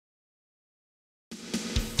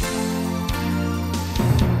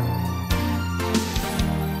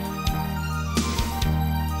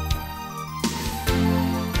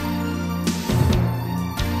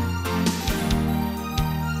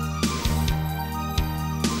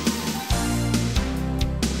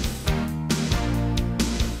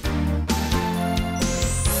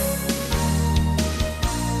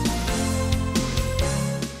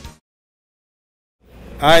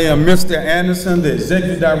I am Mr. Anderson, the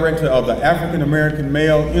Executive Director of the African American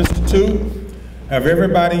Male Institute. Have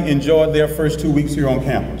everybody enjoyed their first 2 weeks here on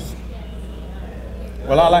campus?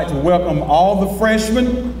 Well, I'd like to welcome all the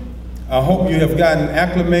freshmen. I hope you have gotten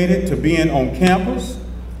acclimated to being on campus.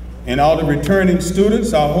 And all the returning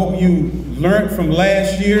students, I hope you learned from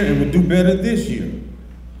last year and will do better this year.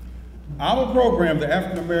 Our program, the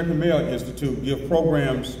African American Male Institute, gives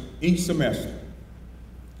programs each semester,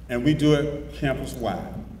 and we do it campus-wide.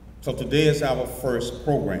 So today is our first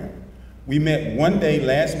program. We met one day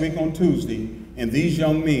last week on Tuesday, and these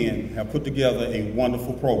young men have put together a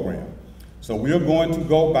wonderful program. So we are going to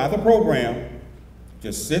go by the program.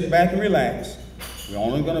 Just sit back and relax. We're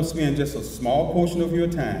only going to spend just a small portion of your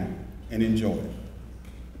time and enjoy it.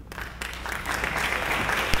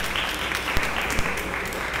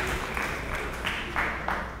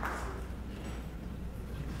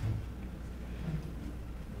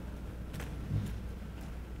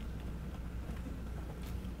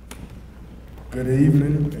 Good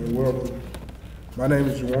evening and welcome. My name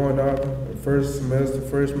is Juwan Dalton, a first semester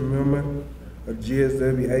freshman member of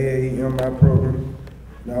GSW AAMI program.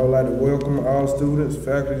 And I would like to welcome all students,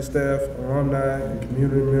 faculty, staff, alumni, and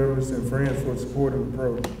community members and friends for supporting the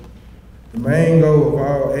program. The main goal of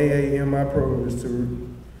our AAMI program is to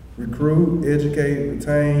recruit, educate,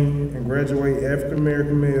 retain, and graduate African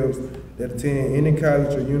American males that attend any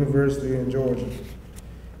college or university in Georgia.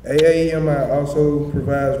 AAMI also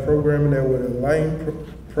provides programming that will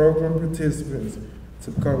enlighten program participants to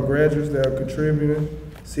become graduates that are contributing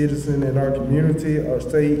citizens in our community, our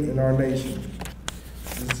state, and our nation.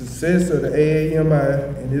 The success of the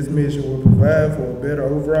AAMI and this mission will provide for a better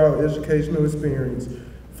overall educational experience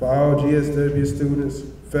for all GSW students,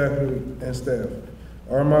 faculty, and staff.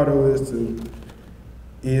 Our motto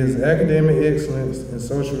is academic excellence and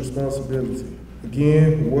social responsibility.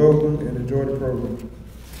 Again, welcome and enjoy the program.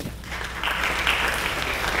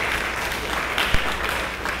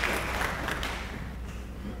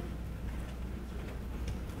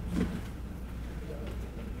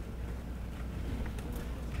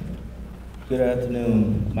 Good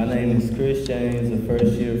afternoon. My name is Chris James, a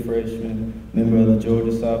first-year freshman, member of the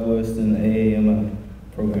Georgia Southwestern AAMI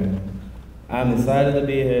program. I'm excited to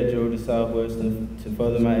be here at Georgia Southwestern to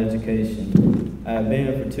further my education. I have been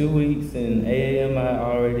here for 2 weeks, and AAMI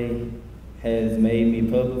already has made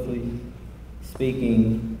me publicly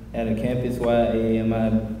speaking at a campus-wide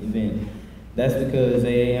AAMI event. That's because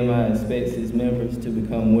AAMI expects its members to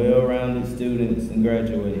become well-rounded students and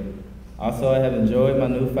graduate. Also, I have enjoyed my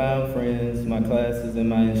newfound friends, my classes, and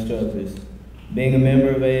my instructors. Being a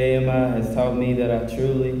member of AAMI has taught me that I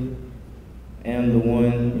truly am the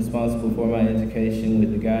one responsible for my education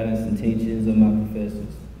with the guidance and teachings of my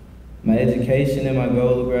professors. My education and my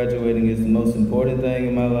goal of graduating is the most important thing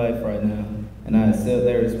in my life right now, and I accept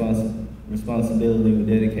that responsibility with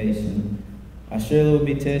dedication. I surely will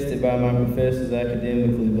be tested by my professors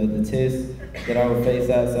academically, but the tests that I will face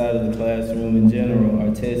outside of the classroom in general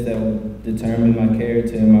are tests that will determine my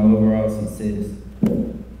character and my overall success.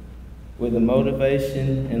 With the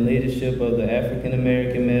motivation and leadership of the African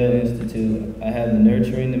American Male Institute, I have the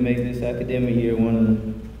nurturing to make this academic year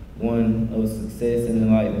one of success and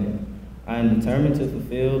enlightenment. I am determined to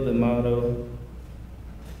fulfill the motto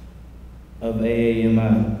of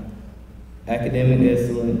AAMI, academic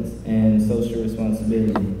excellence and social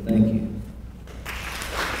responsibility. Thank you.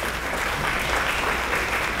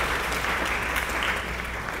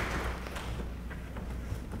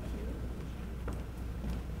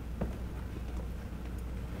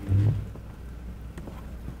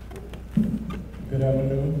 Good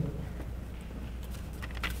afternoon.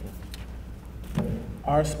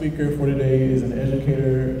 Our speaker for today is an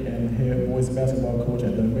educator and head boys basketball coach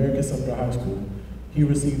at the Americus-Sumter High School. He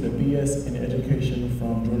received a BS in education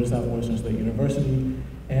from Georgia Southwestern State University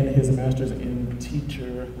and his master's in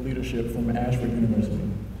teacher leadership from Ashford University.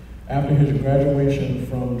 After his graduation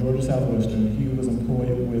from Georgia Southwestern, he was employed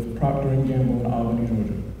with Procter & Gamble in Albany,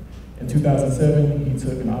 Georgia. In 2007, he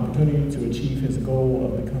took an opportunity to achieve his goal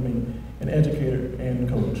of becoming an educator and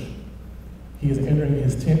coach. He is entering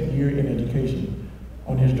his 10th year in education.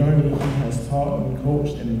 On his journey, he has taught and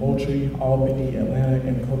coached in Moultrie, Albany, Atlanta,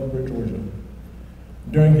 and Cuthbert, Georgia.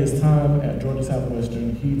 During his time at Georgia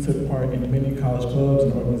Southwestern, he took part in many college clubs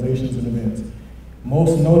and organizations and events.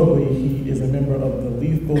 Most notably, he is a member of the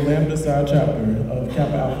Lethal Lambda Psi chapter of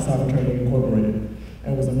Kappa Alpha Psi Fraternity Incorporated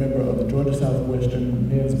and was a member of the Georgia Southwestern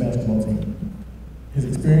men's basketball team. His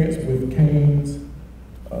experience with Kane's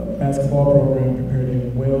basketball program prepared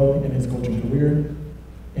him well in his coaching career.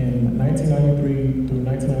 In 1993 through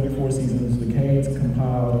 1994 seasons, the Canes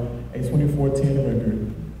compiled a 24-10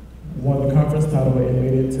 record, won the conference title and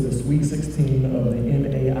made it to the Sweet 16 of the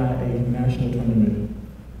NAIA National Tournament.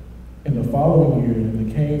 In the following year,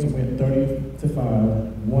 the Canes went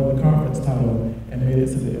 30-5, won the conference title, and made it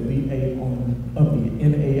to the Elite Eight of the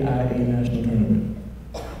NAIA National Tournament.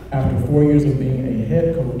 After 4 years of being a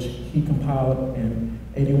head coach, he compiled an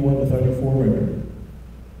 81-34 record.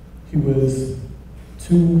 He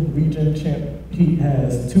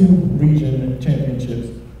has two region championships,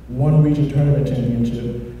 one region tournament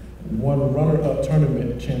championship, one runner-up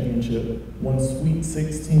tournament championship, one Sweet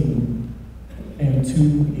 16, and 2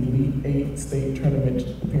 Elite 8 state tournament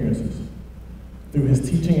appearances. Through his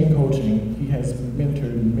teaching and coaching, he has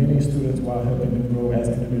mentored many students while helping them grow as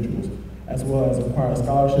individuals, as well as acquire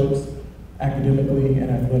scholarships academically and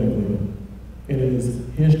athletically. It is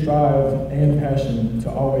his drive and passion to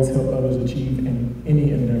always help others achieve in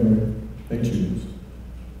any endeavor they choose.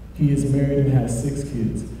 He is married and has 6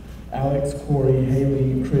 kids: Alex, Corey,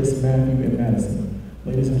 Haley, Chris, Matthew, and Madison.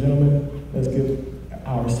 Ladies and gentlemen, let's give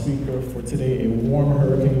our speaker for today a warm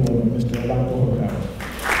hurricane welcome, Mr. Hoffpauir.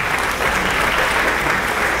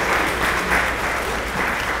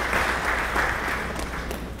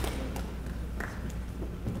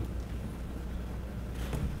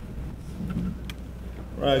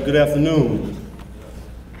 All right, good afternoon.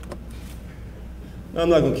 Now, I'm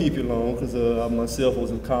not going to keep you long because I myself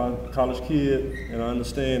was a college kid, and I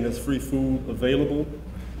understand there's free food available.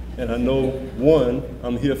 And I know, one,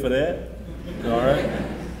 I'm here for that, all right?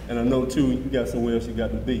 And I know, two, you got somewhere else you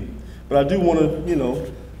got to be. But I do want to,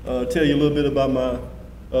 tell you a little bit about my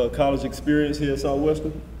college experience here at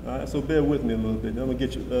Southwestern. All right, so bear with me a little bit. I'm going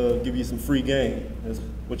to give you some free game. That's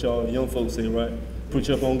what y'all young folks say, right? Put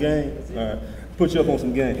you up on game? All right. Put you up on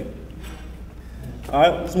some game. All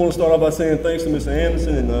right, I just want to start off by saying thanks to Mr.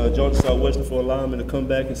 Anderson and Georgia Southwestern for allowing me to come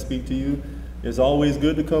back and speak to you. It's always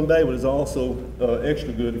good to come back, but it's also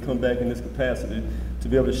extra good to come back in this capacity to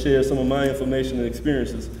be able to share some of my information and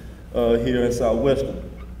experiences here at Southwestern.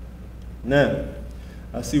 Now,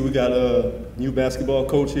 I see we got a new basketball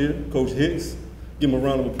coach here, Coach Hicks. Give him a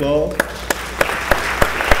round of applause.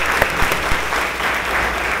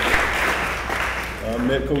 I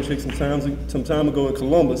met Coach Hicks some time ago in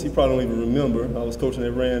Columbus. He probably don't even remember. I was coaching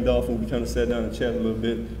at Randolph, and we kind of sat down and chatted a little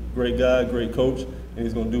bit. Great guy, great coach, and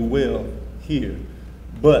he's going to do well here.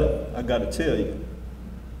 But I got to tell you,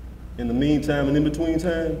 in the meantime and in between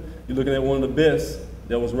time, you're looking at one of the best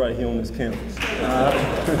that was right here on this campus.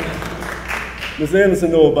 Ms.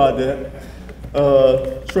 Anderson know about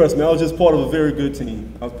that. Trust me, I was just part of a very good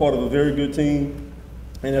team. I was part of a very good team,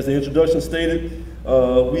 and as the introduction stated,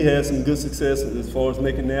 we had some good success as far as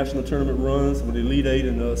making national tournament runs with Elite 8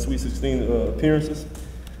 and Sweet 16 appearances.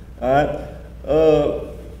 All right.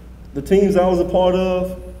 The teams I was a part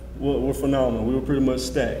of were phenomenal. We were pretty much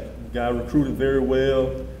stacked. Guy recruited very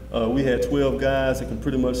well. We had 12 guys that can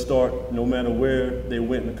pretty much start no matter where they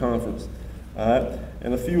went in the conference. All right.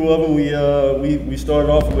 And a few of them, we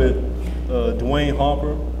started off with Dwayne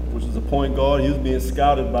Harper, which was a point guard. He was being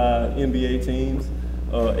scouted by NBA teams.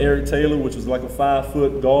 Eric Taylor, which was like a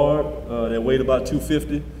 5-foot guard that weighed about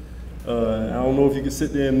 250. I don't know if you could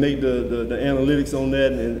sit there and make the analytics on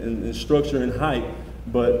that and structure and height,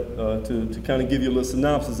 but to kind of give you a little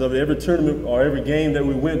synopsis of it, every tournament or every game that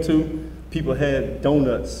we went to, people had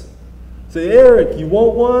donuts. Say, Eric, you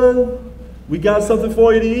want one? We got something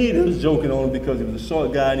for you to eat. I was joking on him because he was a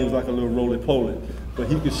short guy and he was like a little roly-poly. But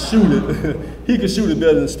he could shoot it. He could shoot it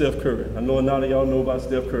better than Steph Curry. I know none of y'all know about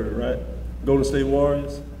Steph Curry, right? Golden State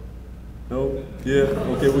Warriors? No? Yeah?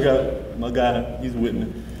 Okay, we got my guy. He's with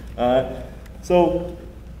me. All right. So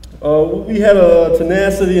we had a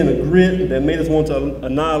tenacity and a grit that made us want to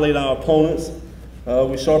annihilate our opponents.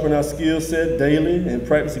 We sharpened our skill set daily and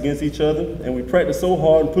practiced against each other. And we practiced so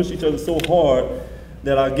hard and pushed each other so hard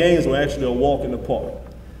that our games were actually a walk in the park.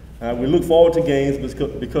 We look forward to games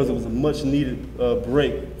because it was a much needed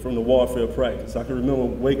break from the warfare practice. I can remember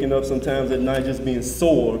waking up sometimes at night just being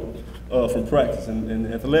sore from practice,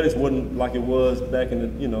 and athletics wasn't like it was back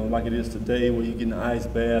in the, like it is today, where you get an ice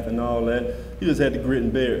bath and all that. You just had to grit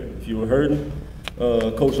and bear it. If you were hurting,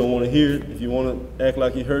 coach don't want to hear it. If you want to act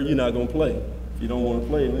like you hurt, you're not going to play. If you don't want to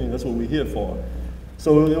play, that's what we're here for.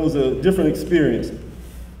 So it was a different experience.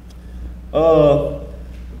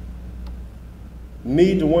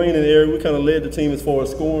 Me, Dwayne, and Eric, we kind of led the team as far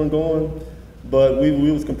as scoring going, but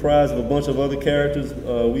we was comprised of a bunch of other characters.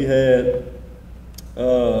 We had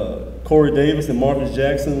Corey Davis and Marcus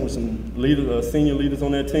Jackson were some leaders, senior leaders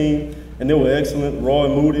on that team, and they were excellent. Roy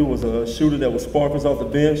Moody was a shooter that was sparkles off the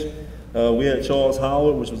bench. We had Charles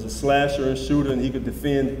Howard, which was a slasher and shooter, and he could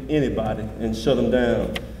defend anybody and shut them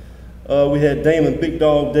down. We had Damon Big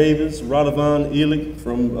Dog Davis, Radovan Ilic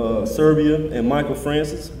from Serbia, and Michael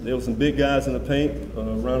Francis. There were some big guys in the paint,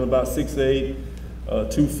 around about 6'8",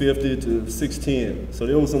 250 to 6'10". So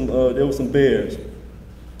there was some bears.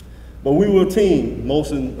 But we were a team.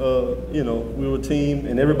 We were a team,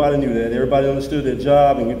 and everybody knew that. Everybody understood their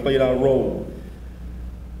job, and we played our role.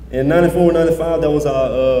 In 94, 95, that was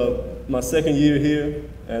my second year here.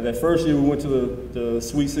 That first year, we went to the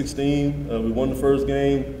Sweet 16. We won the first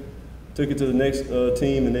game, took it to the next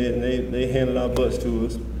team, and they handed our butts to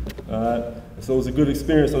us. So it was a good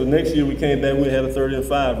experience. So the next year we came back, we had a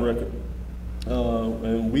 30-5 record.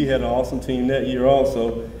 And we had an awesome team that year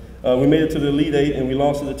also. We made it to the Elite Eight, and we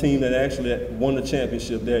lost to the team that actually won the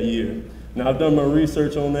championship that year. Now, I've done my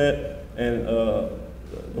research on that, and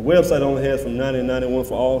the website only has from 90 to 91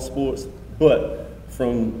 for all sports, but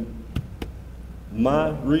from my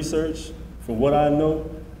research, from what I know,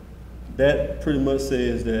 that pretty much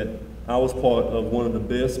says that I was part of one of the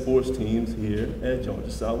best sports teams here at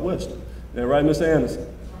Georgia Southwestern. Is that right, Mr. Anderson?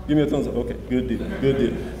 Give me a thumbs up. Okay, good deal, good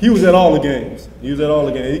deal. He was at all the games. He was at all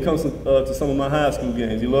the games. He comes to some of my high school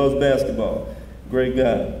games. He loves basketball. Great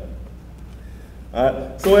guy. All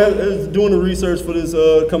right. So as doing the research for this,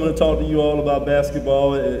 coming to talk to you all about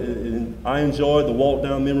basketball, I enjoyed the walk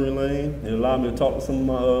down memory lane. It allowed me to talk to some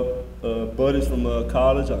of my buddies from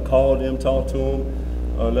college. I called them, talked to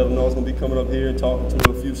them, let them know I was going to be coming up here and talking to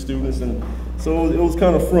a few students, and so it was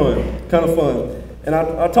kind of fun. And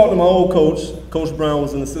I talked to my old coach. Coach Brown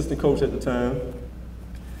was an assistant coach at the time.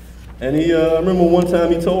 And I remember one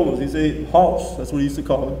time he told us, he said, Hoss, that's what he used to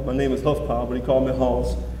call me. My name is Hoffpauir, but he called me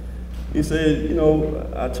Hoss. He said, you know,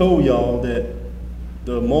 I told y'all that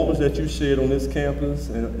the moments that you shared on this campus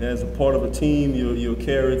and as a part of a team, you'll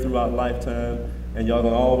carry it throughout lifetime, and y'all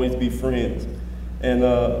gonna always be friends. And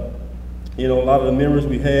you know, a lot of the memories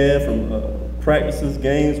we had from practices,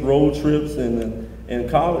 games, road trips, and in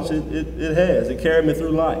college, it carried me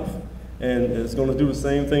through life, and it's going to do the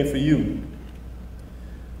same thing for you.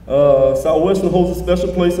 Southwestern holds a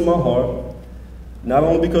special place in my heart, not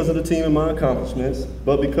only because of the team and my accomplishments,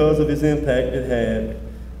 but because of its impact it had.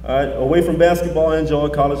 All right, away from basketball, I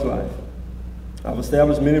enjoyed college life. I've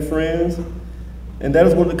established many friends, and that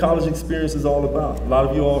is what the college experience is all about. A lot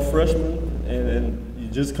of you are freshmen, and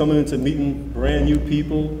you're just coming into meeting brand new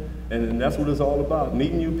people, and that's what it's all about,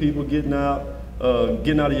 meeting new people, getting out of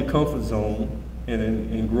your comfort zone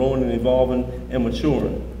and growing and evolving and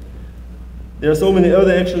maturing. There are so many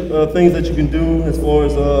other extra things that you can do as far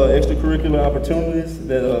as extracurricular opportunities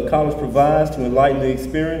that college provides to enlighten the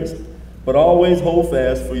experience, but always hold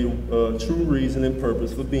fast for your true reason and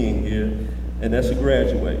purpose for being here, and that's to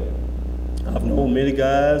graduate. I've known many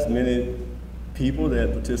guys, many people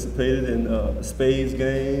that participated in spades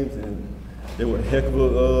games, and they were a heck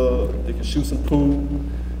of they could shoot some pool,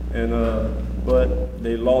 and but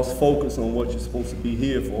they lost focus on what you're supposed to be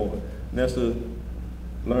here for. And that's to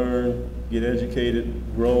learn, get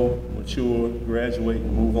educated, grow, mature, graduate,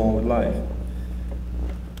 and move on with life.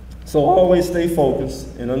 So always stay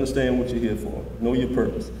focused and understand what you're here for. Know your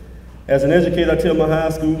purpose. As an educator, I tell my high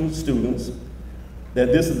school students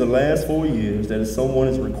that this is the last 4 years that someone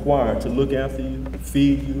is required to look after you,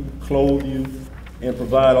 feed you, clothe you, and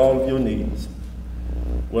provide all of your needs.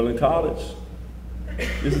 Well, in college,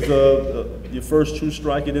 this is your first true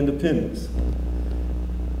strike at independence.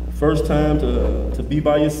 First time to be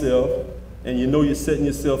by yourself, and you know you're setting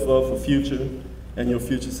yourself up for future and your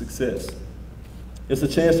future success. It's a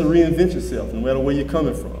chance to reinvent yourself, no matter where you're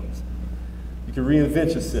coming from. You can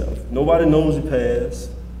reinvent yourself. Nobody knows your past.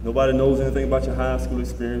 Nobody knows anything about your high school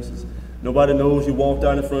experiences. Nobody knows you walked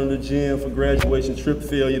out in front of the gym for graduation, tripped,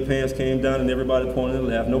 fell, your pants came down, and everybody pointed and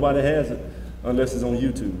laughed. Nobody has it unless it's on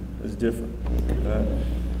YouTube. It's different. Right?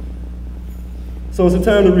 So it's a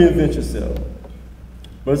time to reinvent yourself.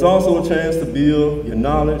 But it's also a chance to build your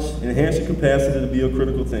knowledge, enhance your capacity to be a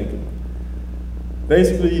critical thinker.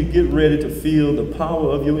 Basically, you get ready to feel the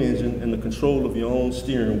power of your engine and the control of your own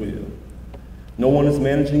steering wheel. No one is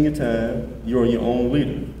managing your time. You are your own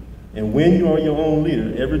leader. And when you are your own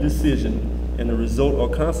leader, every decision and the result or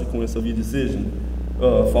consequence of your decision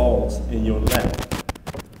falls in your lap.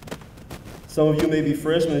 Some of you may be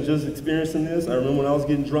freshmen and just experiencing this. I remember when I was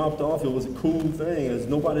getting dropped off, it was a cool thing. There's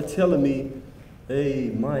nobody telling me, hey,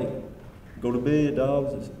 Mike, go to bed,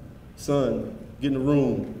 dog. Son, get in the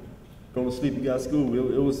room. Go to sleep, you got school.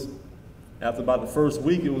 It was, after about the first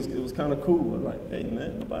week, it was kind of cool. I was like, hey,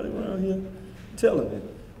 man, nobody around here telling me.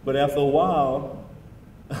 But after a while,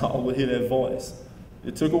 I would hear that voice.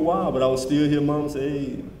 It took a while, but I would still hear mom say,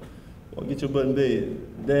 hey, well, get your butt in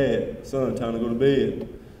bed. Dad, son, time to go to bed.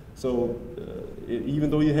 So even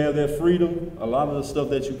though you have that freedom, a lot of the stuff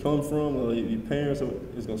that you come from, your parents,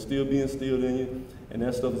 is going to still be instilled in you, and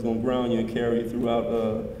that stuff is going to ground you and carry you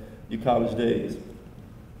throughout your college days.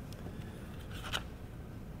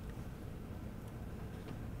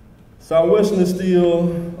 Southwestern is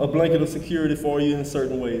still a blanket of security for you in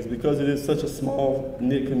certain ways because it is such a small,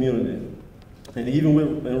 knit community. And even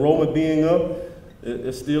with enrollment being up,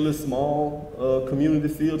 it's still a small community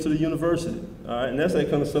feel to the university. All right? And that's that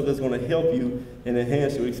kind of stuff that's going to help you and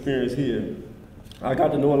enhance your experience here. I got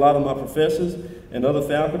to know a lot of my professors and other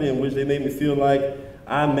faculty in which they made me feel like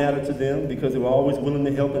I mattered to them because they were always willing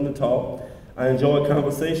to help and to talk. I enjoyed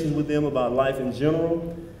conversations with them about life in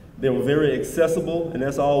general. They were very accessible, and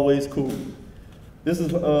that's always cool. This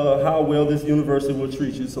is how well this university will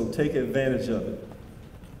treat you, so take advantage of it.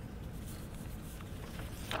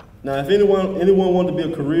 Now, if anyone wanted to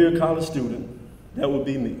be a career college student, that would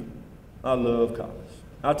be me. I love college.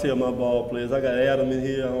 I tell my ball players, I got Adam in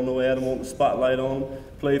here, I don't know Adam on the spotlight on him,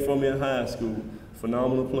 played for me in high school,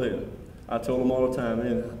 phenomenal player. I told him all the time,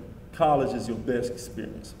 man, college is your best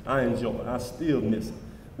experience. I enjoy it, I still miss it.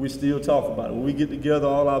 We still talk about it. When we get together,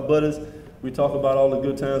 all our buddies, we talk about all the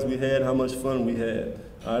good times we had, how much fun we had.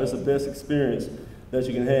 It's the best experience that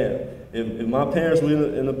you can have. If my parents were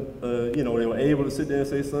they were able to sit there and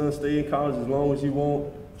say, son, stay in college as long as you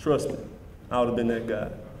want, trust me, I would have been that guy.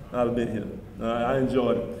 I would have been here. I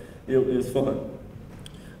enjoyed it. It was fun.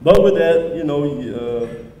 But with that,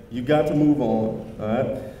 you got to move on. All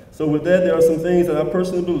right? So with that, there are some things that I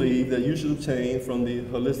personally believe that you should obtain from the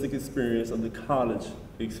holistic experience of the college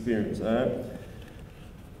experience, all right?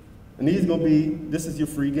 And this is your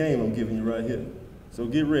free game I'm giving you right here. So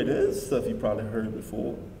get ready. This is stuff you probably heard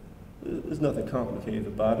before. There's nothing complicated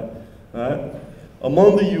about it, all right?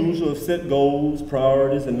 Among the usual, set goals,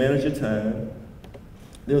 priorities, and manage your time.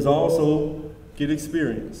 There's also get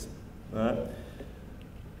experience, all right?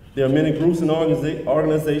 There are many groups and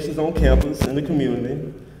organizations on campus in the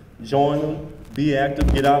community. Join them, be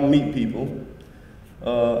active, get out and meet people.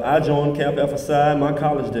 I joined Camp Alpha Psi in my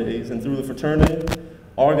college days, and through the fraternity,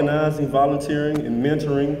 organizing, volunteering, and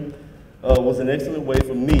mentoring was an excellent way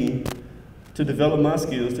for me to develop my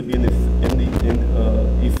skills to be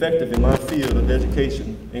effective in my field of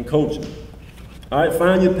education and coaching. All right,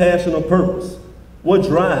 find your passion or purpose. What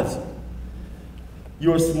drives you?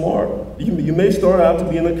 You're smart. You may start out to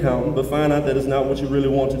be an accountant, but find out that it's not what you really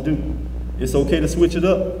want to do. It's okay to switch it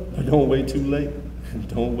up, but don't wait too late.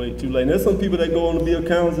 Don't wait too late. And there's some people that go on to be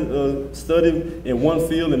accountants, study in one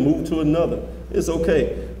field and move to another. It's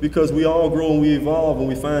okay, because we all grow and we evolve and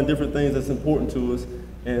we find different things that's important to us,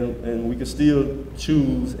 and we can still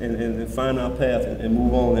choose and find our path and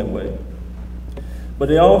move on that way. But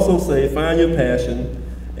they also say, find your passion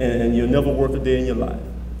and you'll never work a day in your life.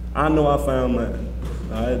 I know I found mine.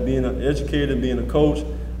 Being an educator, being a coach,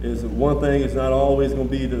 is one thing. It's not always going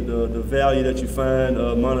to be the value that you find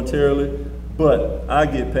monetarily, but I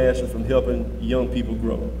get passion from helping young people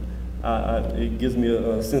grow. It gives me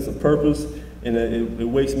a sense of purpose, and it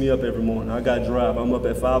wakes me up every morning. I got drive. I'm up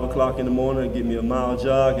at 5 o'clock in the morning, get me a mile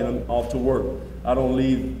jog, and I'm off to work. I don't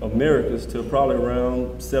leave Americus till probably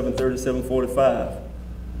around 7:30, 7:45.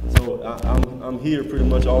 So I'm here pretty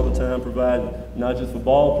much all the time, providing not just for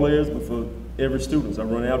ball players, but for every student. I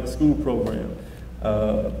run an after-school program.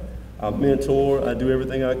 I mentor, I do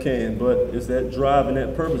everything I can, but it's that drive and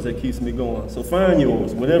that purpose that keeps me going. So find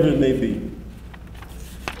yours, whatever it may be.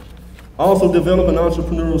 Also develop an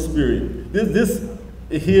entrepreneurial spirit. This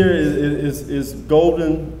here is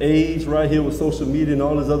golden age right here with social media and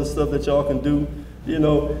all this other stuff that y'all can do.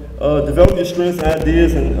 Develop your strengths,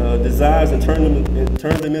 ideas, and desires, and turn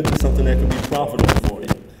them into something that can be profitable for you.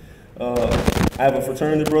 I have a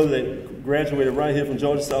fraternity brother that graduated right here from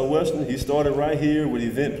Georgia Southwestern. He started right here with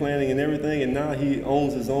event planning and everything, and now he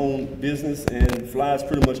owns his own business and flies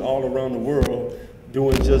pretty much all around the world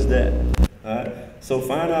doing just that. All right? So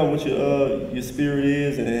find out what your spirit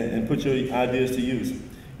is and put your ideas to use.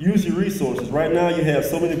 Use your resources. Right now you have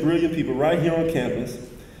so many brilliant people right here on campus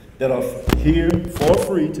that are here for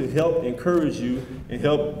free to help encourage you and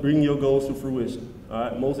help bring your goals to fruition. All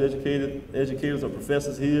right? Most educators or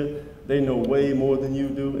professors here, they know way more than you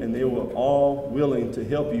do, and they were all willing to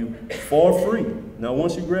help you for free. Now,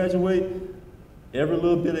 once you graduate, every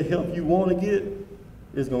little bit of help you want to get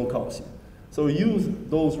is going to cost you. So use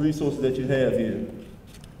those resources that you have here.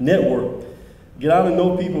 Network. Get out and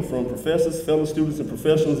know people from professors, fellow students, and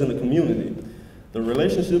professionals in the community. The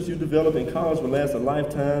relationships you develop in college will last a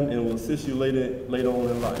lifetime and will assist you later on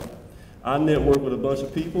in life. I network with a bunch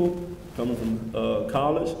of people coming from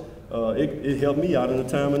college, it helped me out in a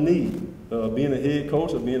time of need. Being a head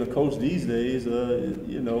coach or being a coach these days,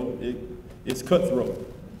 you know, it's cutthroat.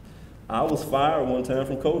 I was fired one time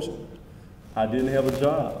from coaching. I didn't have a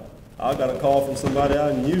job. I got a call from somebody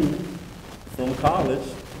I knew from college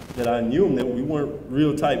that I knew him, that we weren't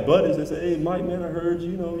real tight buddies. They said, hey, Mike, man, I heard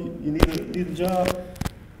you know, you need a job.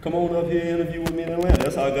 Come on up here and interview with me in Atlanta.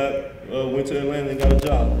 That's how I went to Atlanta and got a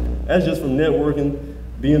job. That's just from networking,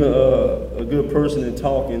 being a good person and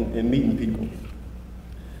talking and meeting people.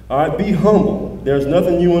 All right, be humble. There's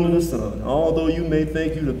nothing new under the sun. Although you may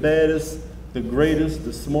think you're the baddest, the greatest,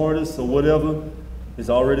 the smartest, or whatever, it's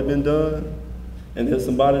already been done. And there's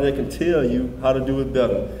somebody that can tell you how to do it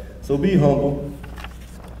better. So be humble.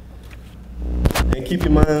 And keep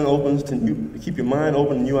your mind open to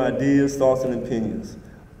new ideas, thoughts, and opinions.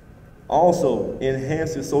 Also,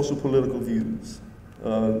 enhance your social political views.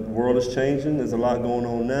 The world is changing. There's a lot going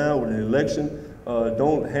on now with an election.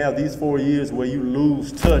 Don't have these 4 years where you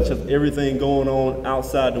lose touch of everything going on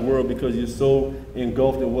outside the world because you're so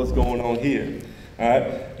engulfed in what's going on here. All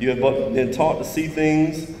right? You have been taught to see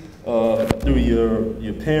things through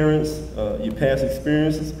your parents, your past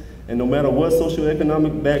experiences. And no matter what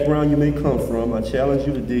socioeconomic background you may come from, I challenge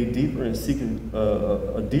you to dig deeper and seek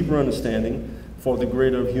a deeper understanding for the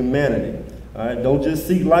greater of humanity. All right? Don't just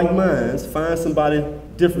seek like minds. Find somebody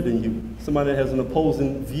different than you, somebody that has an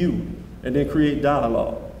opposing view, and then create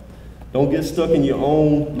dialogue. Don't get stuck in your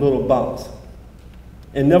own little box.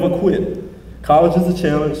 And never quit. College is a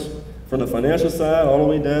challenge from the financial side all the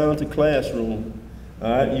way down to classroom. All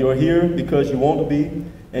right? You're here because you want to be,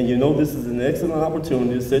 and you know this is an excellent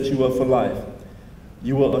opportunity to set you up for life.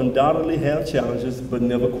 You will undoubtedly have challenges, but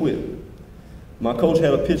never quit. My coach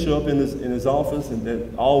had a picture up in his office, and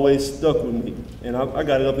that always stuck with me. And I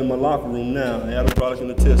got it up in my locker room now. Adam probably can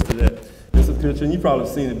attest to that. It's a picture, and you've probably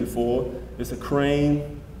seen it before. It's a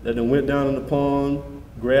crane that then went down in the pond,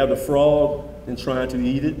 grabbed a frog, and trying to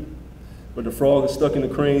eat it. But the frog is stuck in the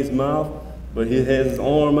crane's mouth, but he has his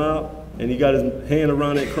arm out, and he got his hand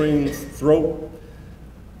around that crane's throat.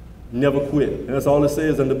 Never quit. And that's all it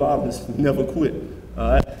says on the bottom, is never quit.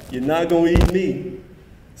 All right? You're not going to eat me,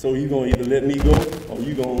 so you're going to either let me go or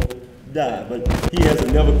you're going to die. But he has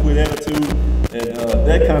a never quit attitude, and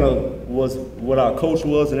that kind of was what our coach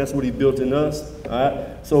was, and that's what he built in us. All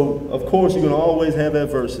right? So, of course, you're going to always have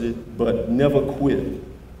adversity, but never quit.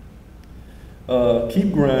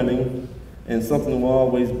 Keep grinding, and something will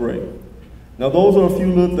always break. Now, those are a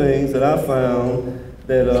few little things that I found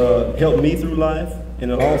that helped me through life,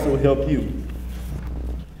 and it also helped you.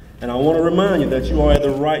 And I want to remind you that you are at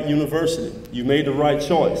the right university. You made the right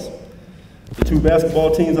choice. The two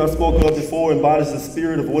basketball teams I spoke of before embodies the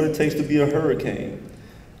spirit of what it takes to be a hurricane.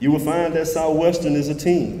 You will find that Southwestern is a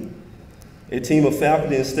team of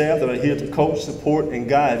faculty and staff that are here to coach, support, and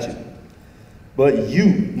guide you. But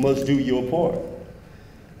you must do your part.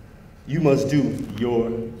 You must do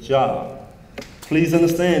your job. Please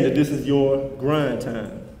understand that this is your grind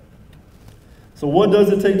time. So what does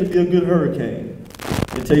it take to be a good hurricane?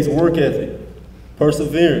 It takes work ethic,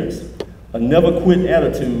 perseverance, a never quit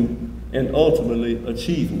attitude, and ultimately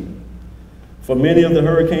achievement. For many of the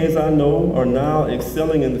hurricanes I know are now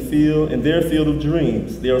excelling in their field of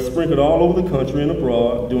dreams. They are sprinkled all over the country and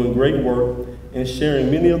abroad, doing great work and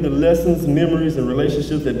sharing many of the lessons, memories, and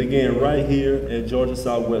relationships that began right here at Georgia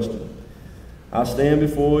Southwestern. I stand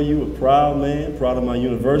before you a proud man, proud of my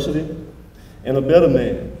university, and a better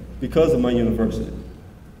man because of my university.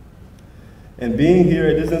 And being here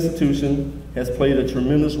at this institution has played a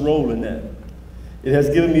tremendous role in that. It has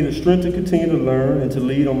given me the strength to continue to learn and to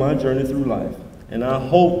lead on my journey through life. And I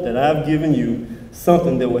hope that I've given you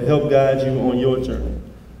something that will help guide you on your journey.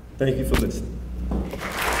 Thank you for listening.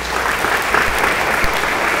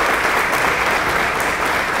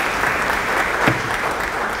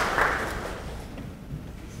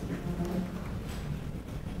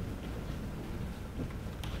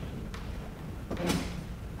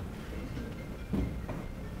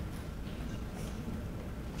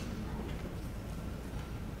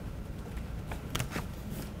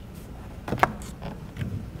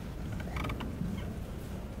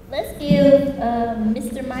 Let's give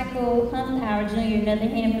Mr. Hoffpauir Jr. another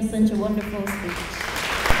hand for such a wonderful speech.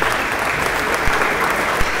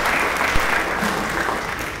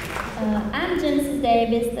 I'm Genesis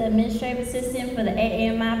Davis, the Administrative Assistant for the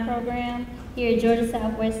AAMI program here at Georgia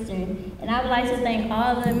Southwestern. And I would like to thank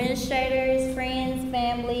all the administrators, friends,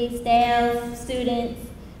 family, staff, students,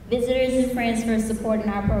 visitors, and friends for supporting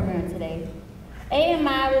our program today.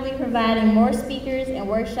 AAMI will be providing more speakers and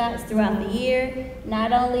workshops throughout the year,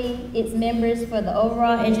 not only its members for the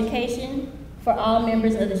overall education, for all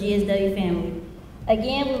members of the GSW family.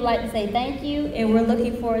 Again, we would like to say thank you, and we're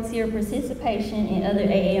looking forward to your participation in other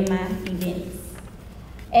AAMI events.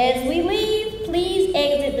 As we leave, please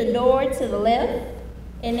exit the door to the left,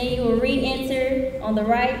 and then you will re-enter on the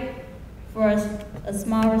right for a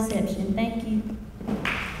small reception. Thank you.